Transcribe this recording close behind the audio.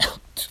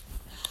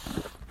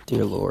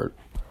Dear Lord,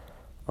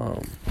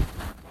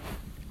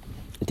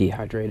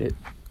 dehydrated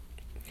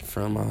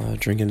from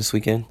drinking this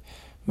weekend.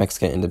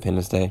 Mexican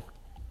Independence Day.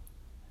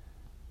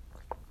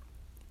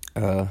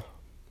 Not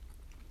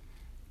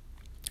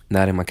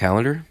in my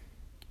calendar.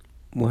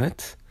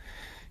 What?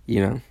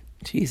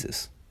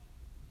 Jesus.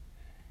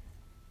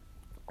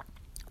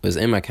 Was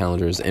in my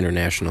calendar is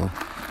International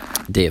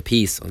Day of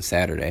Peace on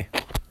Saturday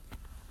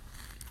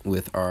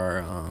with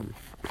our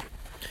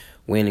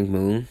waning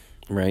moon,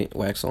 right?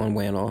 Wax on,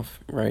 wane off,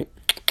 right?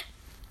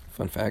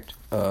 Fun fact.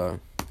 But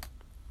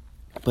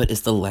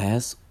it's the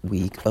last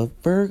week of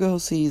Virgo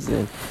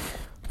season.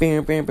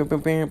 Bam, bam, bam,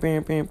 bam, bam,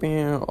 bam, bam,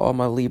 bam. All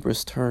my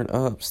Libras turn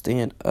up,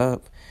 stand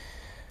up,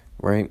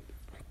 right?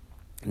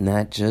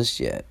 Not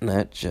just yet.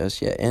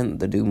 And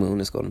the new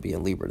moon is going to be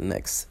in Libra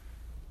next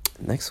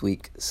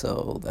week.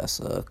 So that's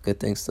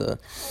good things to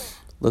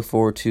look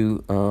forward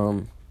to.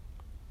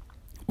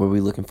 What are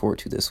we looking forward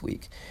to this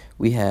week?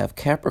 We have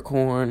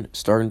Capricorn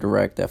starting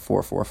direct at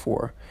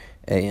 4:44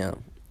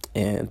 a.m.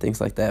 And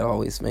things like that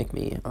always make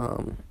me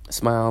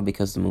smile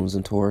because the moon's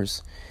in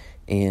Taurus.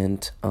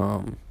 And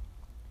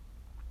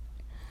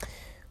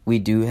we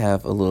do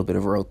have a little bit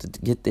of a road to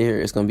get there.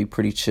 It's going to be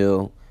pretty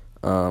chill,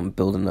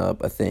 building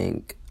up, I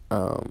think,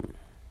 on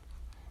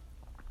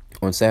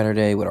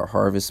Saturday with our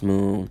harvest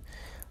moon.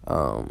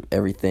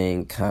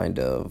 Everything kind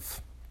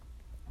of,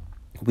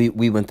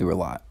 we went through a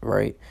lot,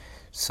 right?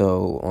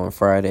 So on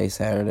Friday,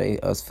 Saturday,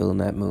 us feeling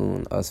that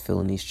moon, us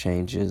feeling these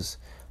changes,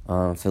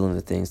 feeling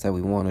the things that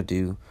we want to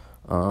do,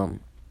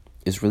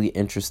 is really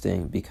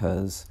interesting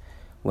because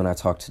when I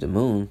talked to the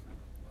moon,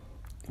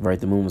 right,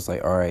 the moon was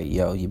like, all right,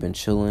 yo, you've been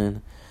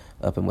chilling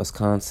up in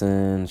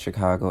Wisconsin,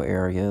 Chicago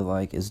area,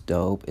 like, it's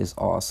dope, it's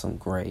awesome,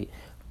 great,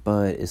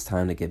 but it's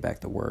time to get back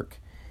to work,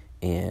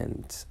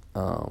 and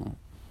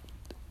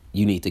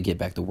you need to get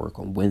back to work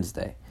on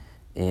Wednesday.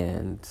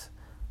 And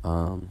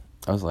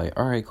I was like,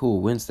 all right, cool,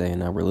 Wednesday.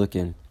 And now we're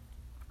looking,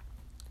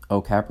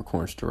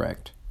 Capricorn's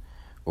direct,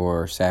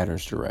 or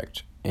Saturn's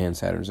direct, and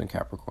Saturn's in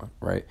Capricorn,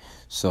 right?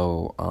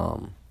 So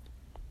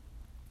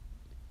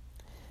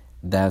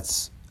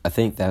I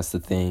think that's the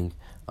thing.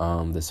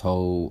 This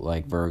whole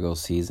Virgo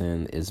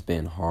season has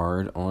been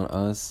hard on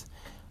us,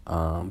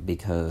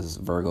 because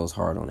Virgo's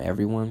hard on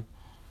everyone.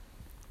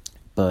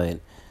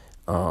 But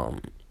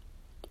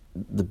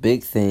the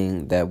big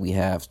thing that we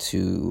have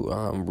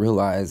to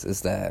realize is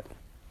that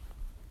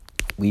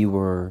we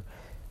were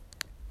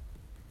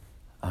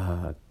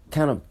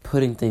kind of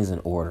putting things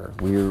in order.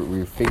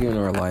 We're figuring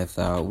our life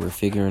out. We're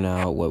figuring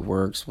out what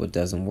works, what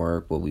doesn't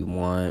work, what we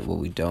want, what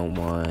we don't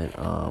want,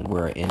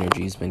 where our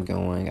energy's been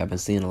going. I've been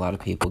seeing a lot of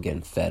people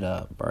getting fed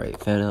up, right?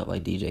 Fed up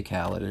like DJ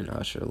Khaled and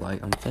Usher.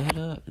 Like, I'm fed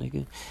up,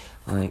 nigga.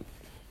 Like,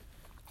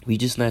 we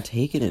just not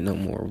taking it no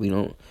more. We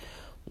don't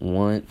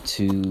want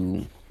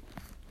to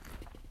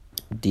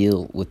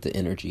deal with the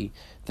energy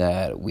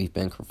that we've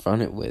been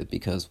confronted with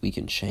because we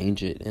can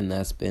change it. And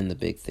that's been the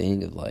big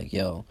thing of like,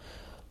 yo,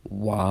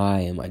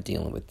 why am I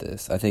dealing with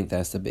this? I think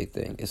that's the big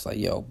thing. It's like,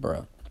 yo,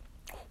 bruh,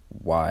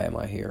 why am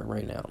I here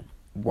right now?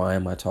 Why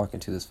am I talking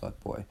to this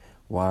fuckboy?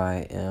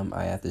 Why am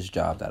I at this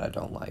job that I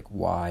don't like?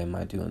 Why am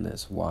I doing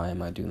this? Why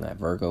am I doing that?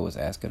 Virgo is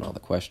asking all the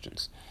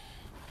questions.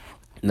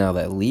 Now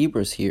that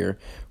Libra's here,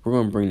 we're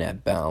going to bring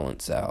that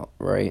balance out,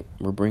 right?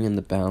 We're bringing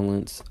the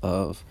balance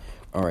of,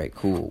 all right,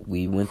 cool,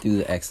 we went through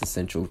the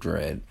existential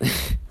dread.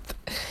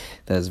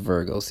 That's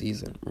Virgo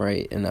season,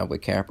 right? And now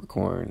with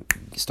Capricorn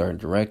starting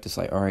direct, it's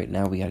like, all right,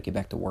 now we got to get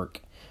back to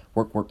work.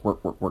 Work,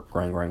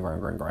 grind.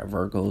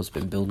 Virgo's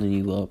been building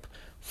you up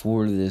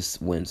for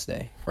this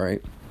Wednesday,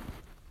 right?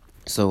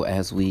 So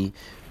as we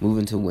move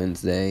into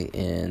Wednesday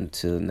and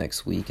to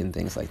next week and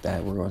things like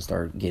that, we're going to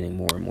start getting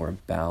more and more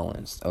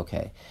balanced.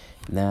 Okay,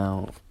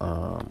 now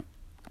I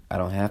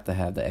don't have to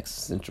have the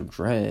existential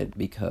dread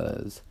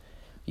because,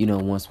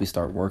 once we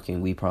start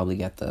working, we probably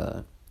got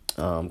the,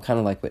 kind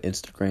of like with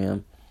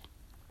Instagram,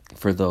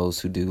 for those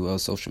who do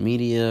social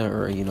media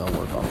or,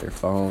 work off their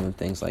phone and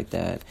things like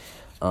that.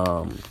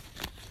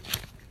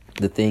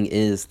 The thing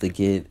is to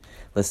get,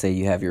 let's say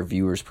you have your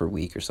viewers per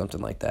week or something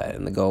like that.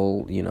 And the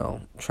goal,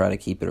 try to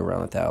keep it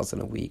around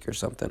 1,000 a week or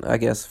something. I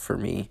guess for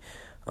me,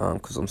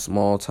 because I'm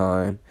small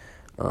time,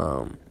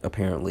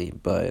 apparently.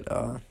 But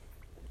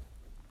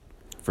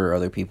for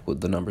other people,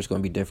 the number's going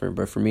to be different.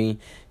 But for me,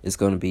 it's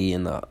going to be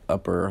in the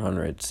upper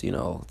hundreds,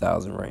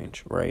 1,000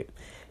 range, right?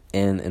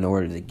 And in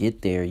order to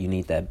get there, you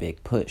need that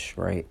big push,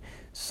 right?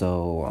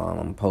 So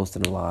I'm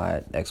posting a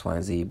lot, X, Y,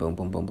 and Z, boom,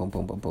 boom, boom, boom,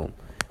 boom, boom, boom.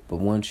 But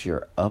once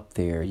you're up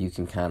there, you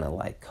can kind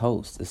of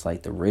coast. It's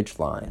like the ridge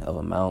line of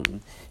a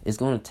mountain. It's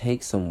going to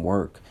take some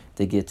work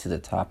to get to the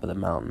top of the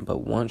mountain. But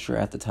once you're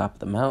at the top of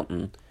the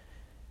mountain,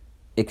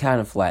 it kind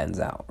of flattens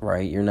out,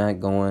 right? You're not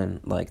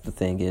going, the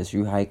thing is,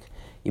 you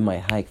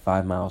might hike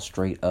 5 miles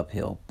straight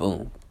uphill.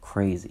 Boom,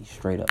 crazy,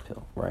 straight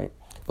uphill, right?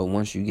 But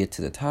once you get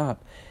to the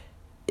top,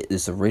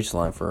 it's a ridge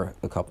line for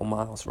a couple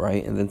miles,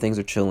 right? And then things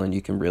are chilling.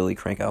 You can really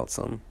crank out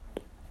some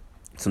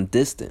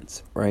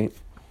distance, right?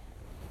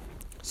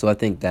 So I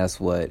think that's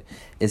what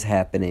is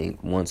happening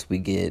once we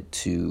get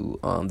to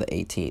the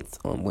 18th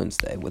on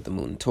Wednesday with the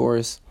moon in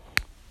Taurus.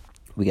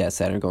 We got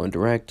Saturn going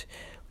direct.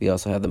 We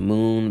also have the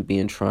moon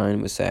being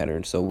trine with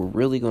Saturn. So we're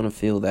really going to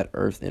feel that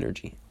earth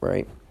energy,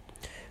 right?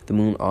 The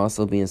moon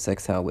also being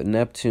sextile with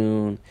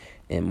Neptune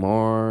and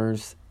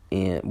Mars.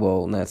 And,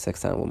 well, not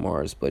sextile with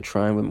Mars, but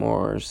trine with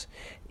Mars.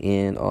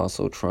 And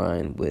also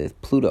trine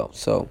with Pluto.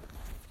 So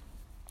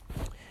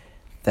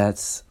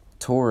that's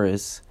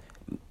Taurus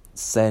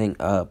setting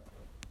up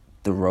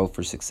the road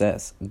for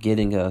success,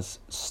 getting us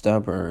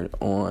stubborn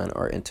on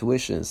our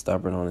intuition,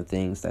 stubborn on the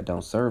things that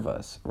don't serve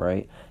us,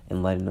 right?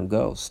 And letting them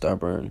go,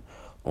 stubborn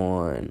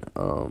on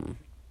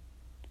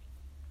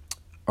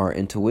our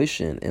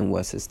intuition and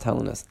what's it's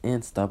telling us,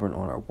 and stubborn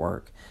on our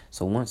work.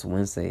 So once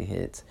Wednesday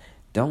hits,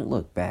 don't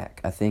look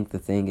back. I think the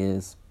thing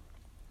is,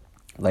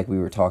 like we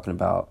were talking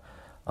about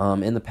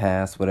in the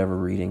past, whatever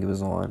reading it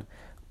was on,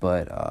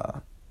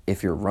 but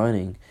if you're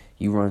running,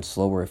 you run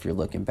slower if you're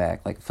looking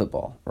back, like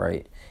football,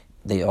 right?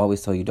 They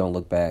always tell you don't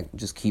look back,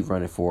 just keep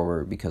running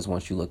forward, because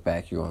once you look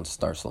back, you're going to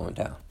start slowing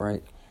down,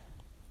 right?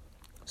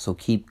 So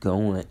keep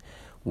going.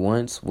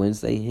 Once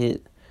Wednesday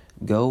hit,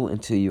 go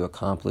until you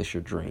accomplish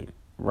your dream,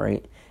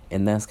 right?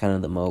 And that's kind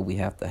of the mode we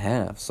have to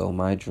have. So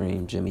my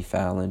dream, Jimmy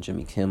Fallon,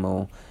 Jimmy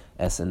Kimmel,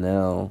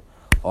 SNL,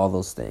 all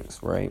those things,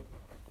 right?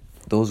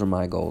 Those are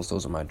my goals.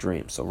 Those are my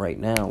dreams. So right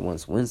now,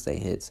 once Wednesday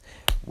hits,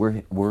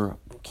 we're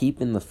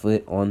keeping the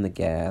foot on the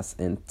gas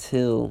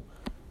until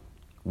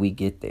we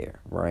get there,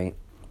 right?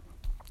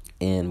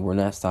 And we're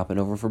not stopping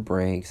over for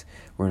breaks.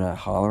 We're not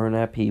hollering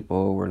at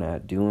people. We're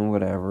not doing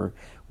whatever.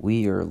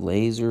 We are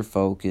laser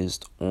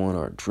focused on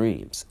our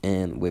dreams.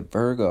 And with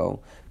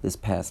Virgo, this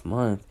past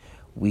month,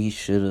 we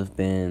should have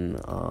been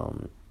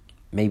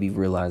maybe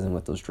realizing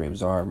what those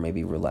dreams are,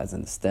 maybe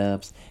realizing the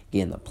steps,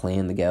 getting a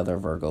plan together.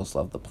 Virgos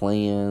love the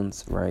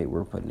plans, right?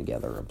 We're putting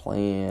together a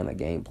plan, a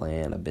game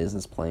plan, a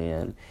business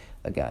plan,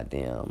 a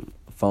goddamn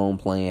phone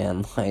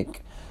plan.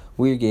 Like,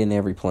 we're getting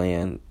every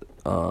plan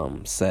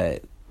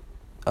set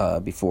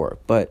before.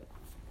 But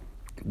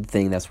the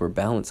thing, that's where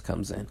balance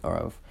comes in.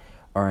 All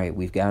right,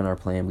 we've gotten our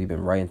plan, we've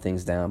been writing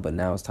things down, but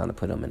now it's time to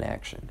put them in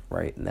action,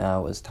 right?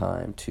 Now it's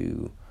time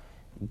to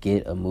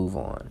get a move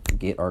on,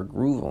 get our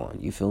groove on,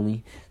 you feel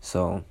me?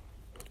 So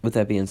with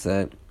that being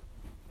said,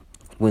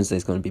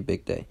 Wednesday's going to be a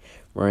big day,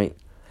 right?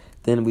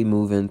 Then we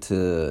move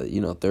into,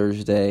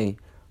 Thursday,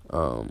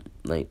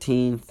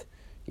 19th,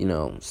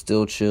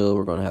 still chill.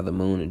 We're going to have the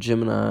moon in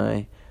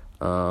Gemini,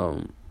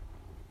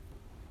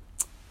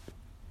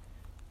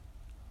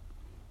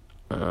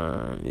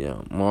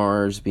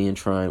 Mars being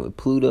trine with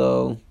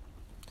Pluto.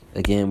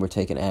 Again, we're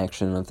taking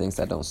action on things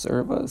that don't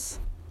serve us.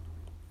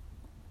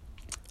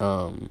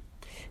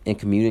 And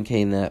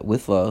communicating that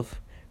with love,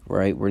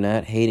 right? We're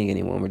not hating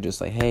anyone. We're just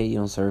like, hey, you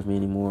don't serve me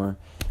anymore.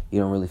 You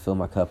don't really fill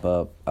my cup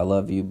up. I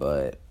love you,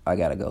 but I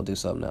got to go do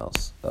something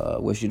else.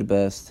 Wish you the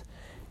best.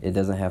 It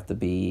doesn't have to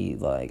be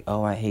like,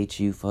 oh, I hate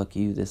you, fuck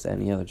you, this, that,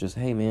 and the other. Just,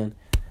 hey, man,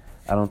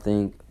 I don't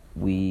think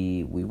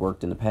we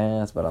worked in the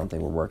past, but I don't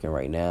think we're working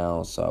right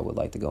now, so I would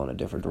like to go in a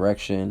different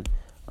direction.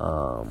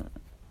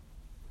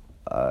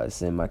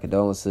 Send my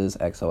condolences,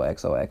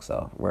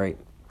 XOXOXO, right?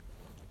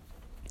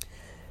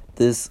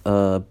 This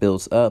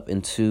builds up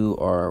into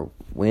our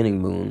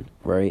waning moon,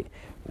 right,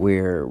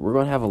 where we're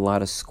going to have a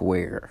lot of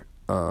square.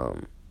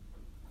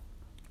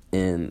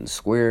 And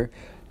square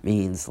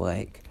means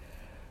like,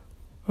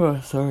 oh,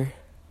 sorry,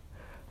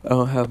 I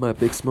don't have my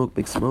big smoke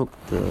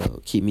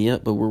to keep me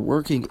up, but we're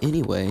working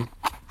anyway.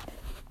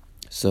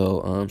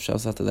 So,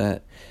 shouts out to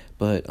that.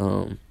 But,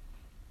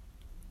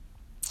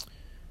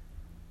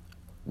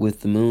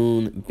 with the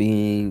moon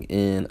being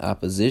in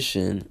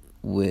opposition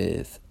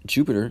with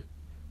Jupiter,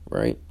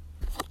 right?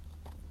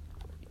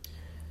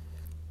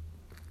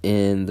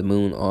 And the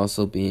moon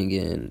also being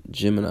in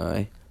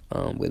Gemini,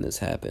 when this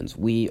happens,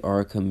 we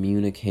are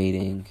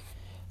communicating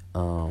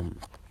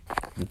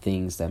the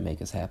things that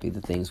make us happy,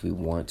 the things we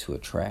want to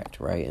attract,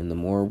 right? And the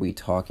more we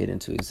talk it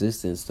into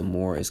existence, the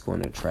more it's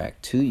going to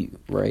attract to you,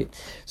 right?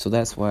 So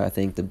that's why I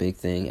think the big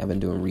thing, I've been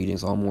doing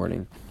readings all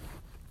morning,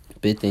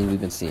 big thing we've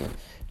been seeing,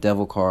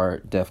 Devil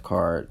card, Death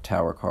card,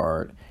 Tower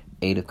card,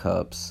 Eight of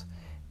Cups,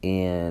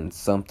 and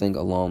something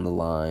along the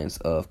lines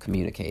of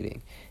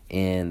communicating.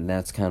 And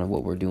that's kind of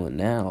what we're doing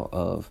now.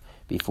 Of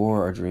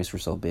before, our dreams were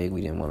so big, we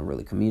didn't want to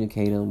really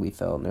communicate them. We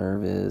felt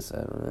nervous.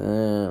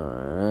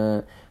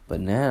 But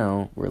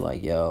now we're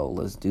like, yo,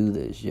 let's do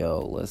this.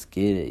 Yo, let's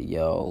get it.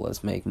 Yo,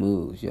 let's make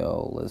moves.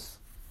 Yo, let's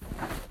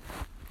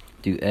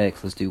do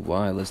X. Let's do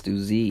Y. Let's do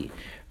Z.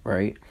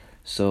 Right?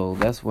 So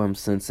that's what I'm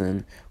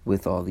sensing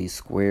with all these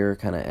square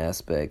kind of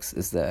aspects,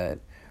 is that,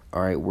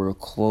 all right, we're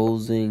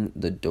closing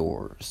the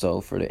door.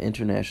 So for the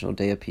International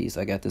Day of Peace,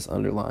 I got this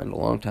underlined a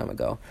long time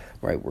ago,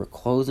 right? We're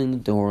closing the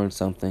door on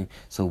something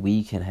so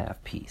we can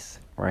have peace,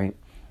 right?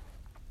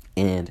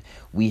 And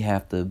we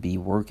have to be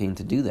working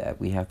to do that.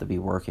 We have to be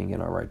working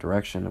in our right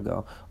direction to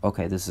go,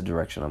 okay, this is the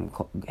direction I'm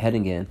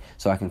heading in,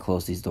 so I can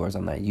close these doors.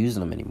 I'm not using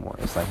them anymore.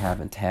 It's like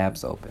having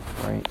tabs open,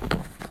 right?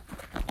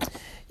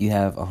 You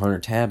have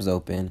 100 tabs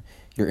open,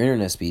 your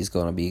internet speed is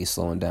going to be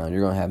slowing down.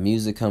 You're going to have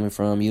music coming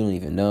from you don't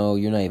even know.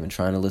 You're not even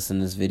trying to listen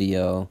to this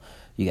video.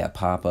 You got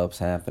pop-ups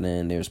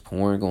happening. There's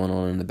porn going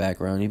on in the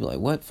background. You'd be like,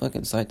 what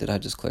fucking site did I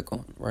just click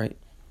on, right?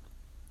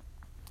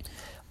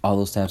 All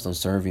those tabs don't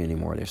serve you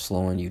anymore. They're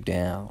slowing you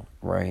down,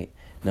 right?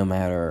 No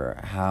matter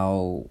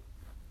how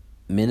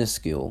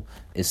minuscule,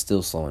 it's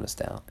still slowing us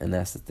down. And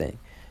that's the thing.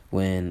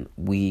 When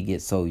we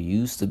get so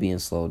used to being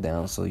slowed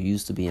down, so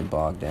used to being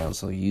bogged down,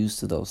 so used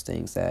to those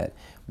things that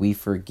we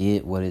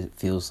forget what it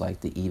feels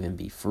like to even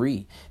be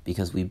free,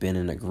 because we've been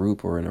in a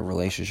group or in a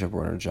relationship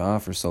or in a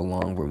job for so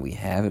long where we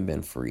haven't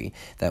been free,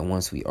 that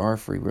once we are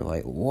free, we're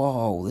like,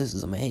 whoa, this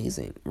is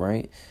amazing,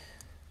 right?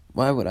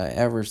 Why would I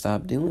ever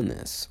stop doing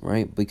this,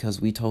 right? Because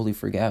we totally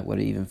forgot what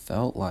it even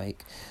felt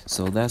like.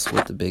 So that's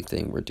what the big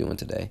thing we're doing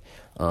today,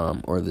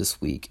 or this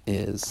week,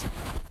 is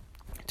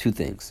two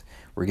things.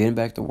 We're getting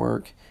back to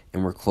work,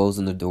 and we're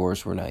closing the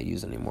doors we're not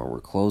using anymore. We're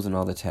closing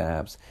all the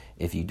tabs.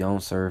 If you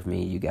don't serve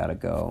me, you gotta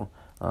go.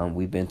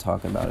 We've been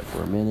talking about it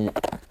for a minute,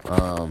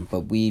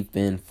 but we've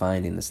been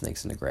finding the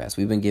snakes in the grass.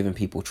 We've been giving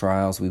people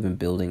trials. We've been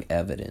building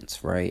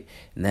evidence, right?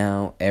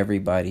 Now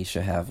everybody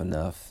should have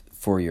enough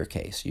for your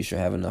case. You should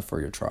have enough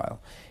for your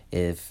trial.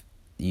 If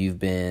you've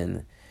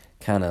been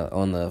kind of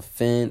on the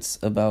fence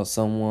about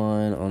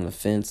someone, on the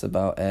fence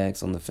about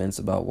X, on the fence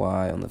about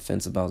Y, on the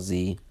fence about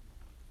Z,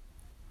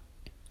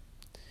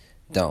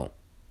 don't,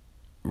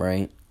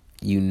 right?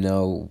 You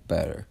know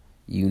better.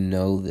 You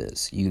know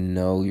this. You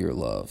know your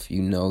love.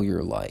 You know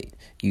your light.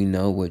 You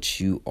know what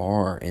you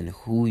are and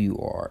who you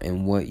are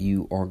and what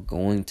you are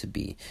going to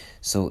be.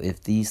 So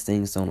if these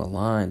things don't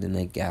align, then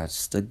they got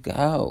to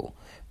go,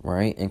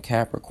 right? And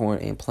Capricorn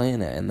ain't playing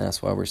that, and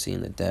that's why we're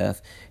seeing the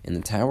death in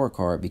the Tower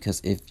card, because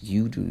if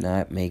you do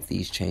not make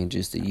these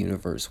changes, the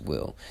universe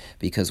will,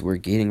 because we're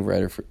getting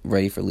ready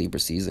for Libra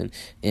season,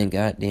 and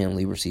goddamn,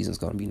 Libra season is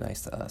going to be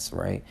nice to us,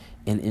 right?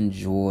 And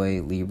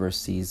enjoy Libra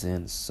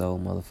season so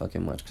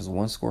motherfucking much, because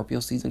once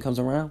Scorpio season comes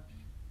around,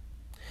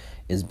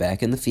 it's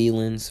back in the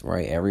feelings,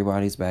 right?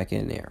 Everybody's back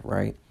in there,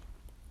 right?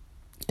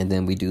 And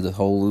then we do the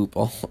whole loop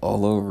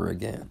all over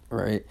again,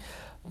 right?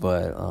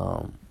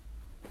 But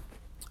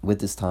with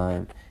this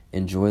time,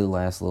 enjoy the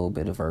last little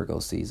bit of Virgo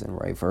season,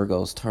 right?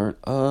 Virgos turn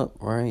up,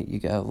 right? You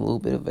got a little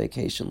bit of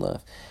vacation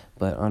left,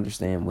 but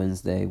understand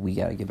Wednesday, we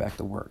got to get back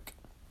to work.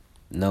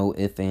 No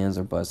ifs, ands,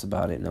 or buts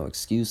about it. No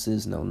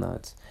excuses, no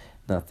nuts,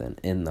 nothing.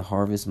 In the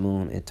Harvest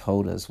Moon, it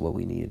told us what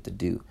we needed to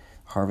do.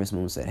 Harvest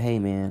Moon said, hey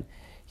man,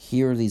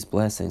 here are these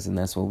blessings, and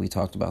that's what we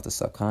talked about. The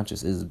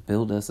subconscious is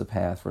build us a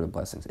path for the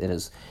blessings. It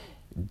has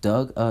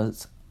dug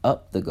us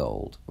up the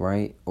gold,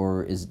 right?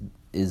 Or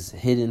is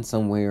hidden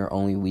somewhere,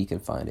 only we can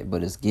find it,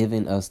 but it's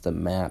giving us the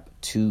map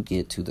to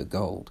get to the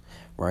gold,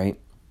 right?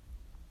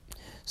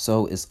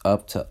 So it's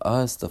up to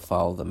us to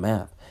follow the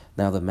map.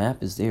 Now the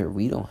map is there.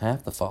 We don't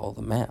have to follow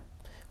the map.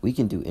 We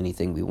can do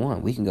anything we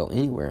want. We can go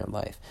anywhere in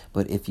life.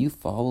 But if you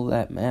follow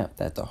that map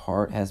that the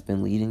heart has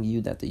been leading you,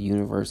 that the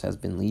universe has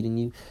been leading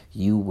you,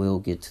 you will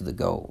get to the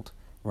gold,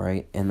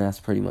 right? And that's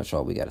pretty much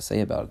all we got to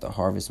say about it. The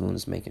Harvest Moon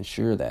is making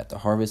sure that the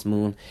Harvest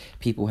Moon,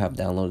 people have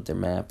downloaded their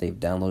map, they've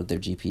downloaded their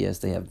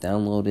GPS, they have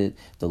downloaded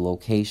the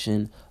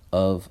location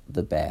of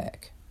the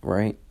bag,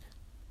 right?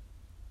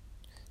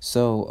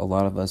 So a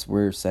lot of us,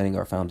 we're setting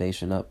our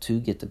foundation up to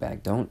get the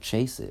bag. Don't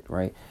chase it,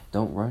 right?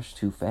 Don't rush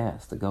too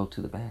fast to go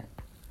to the bag.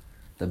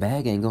 The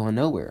bag ain't going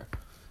nowhere,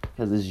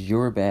 because it's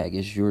your bag,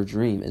 it's your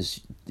dream,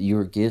 it's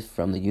your gift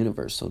from the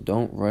universe. So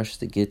don't rush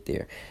to get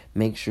there.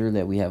 Make sure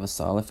that we have a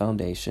solid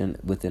foundation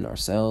within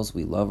ourselves.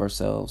 We love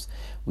ourselves.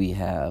 We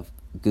have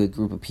a good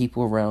group of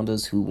people around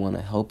us who want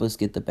to help us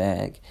get the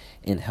bag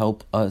and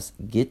help us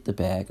get the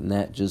bag,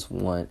 not just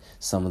want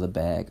some of the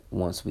bag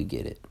once we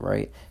get it,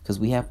 right? Because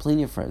we have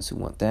plenty of friends who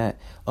want that.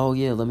 Oh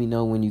yeah, let me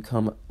know when you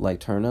come, like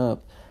turn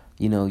up.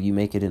 You know, you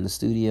make it in the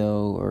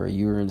studio, or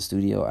you're in the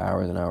studio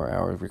hours and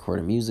hours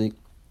recording music,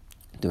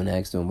 doing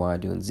X, doing Y,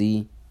 doing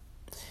Z,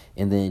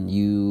 and then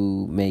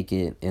you make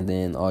it, and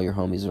then all your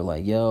homies are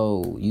like,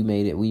 yo, you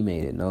made it, we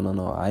made it.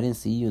 No, I didn't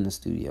see you in the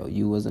studio.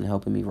 You wasn't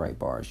helping me write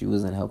bars. You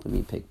wasn't helping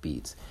me pick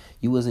beats.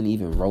 You wasn't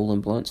even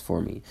rolling blunts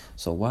for me.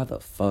 So why the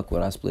fuck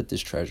would I split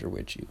this treasure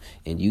with you?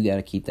 And you got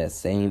to keep that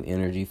same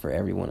energy for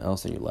everyone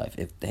else in your life.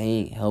 If they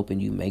ain't helping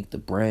you make the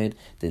bread,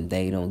 then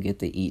they don't get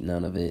to eat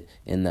none of it.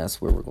 And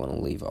that's where we're going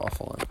to leave off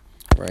on,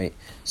 right?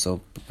 So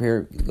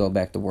prepare to go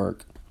back to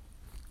work.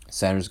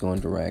 Saturn's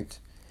going direct.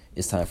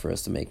 It's time for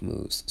us to make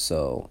moves.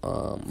 So,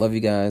 love you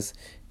guys.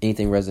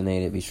 Anything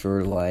resonated, be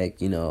sure to like,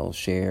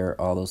 share,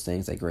 all those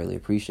things. I greatly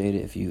appreciate it.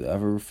 If you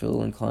ever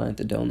feel inclined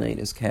to donate,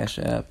 it's Cash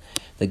App,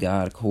 The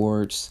God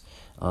Courts,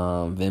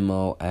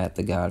 Venmo at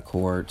The God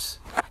Courts,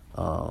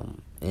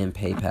 and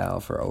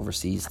PayPal for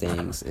overseas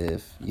things.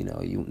 If,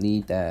 you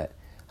need that,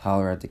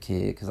 holler at the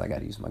kid, because I got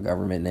to use my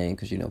government name,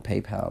 because,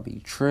 PayPal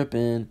be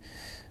tripping.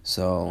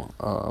 So,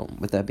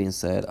 with that being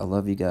said, I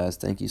love you guys.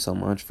 Thank you so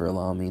much for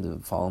allowing me to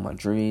follow my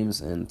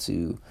dreams and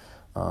to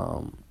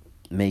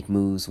make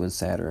moves when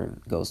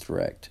Saturn goes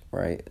direct,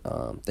 right?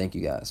 Thank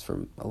you guys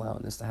for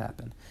allowing this to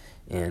happen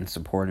and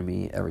supporting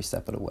me every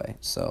step of the way.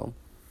 So,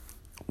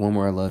 one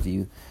more, I love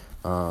you.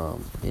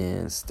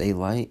 And stay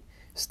light,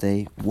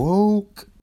 stay woke.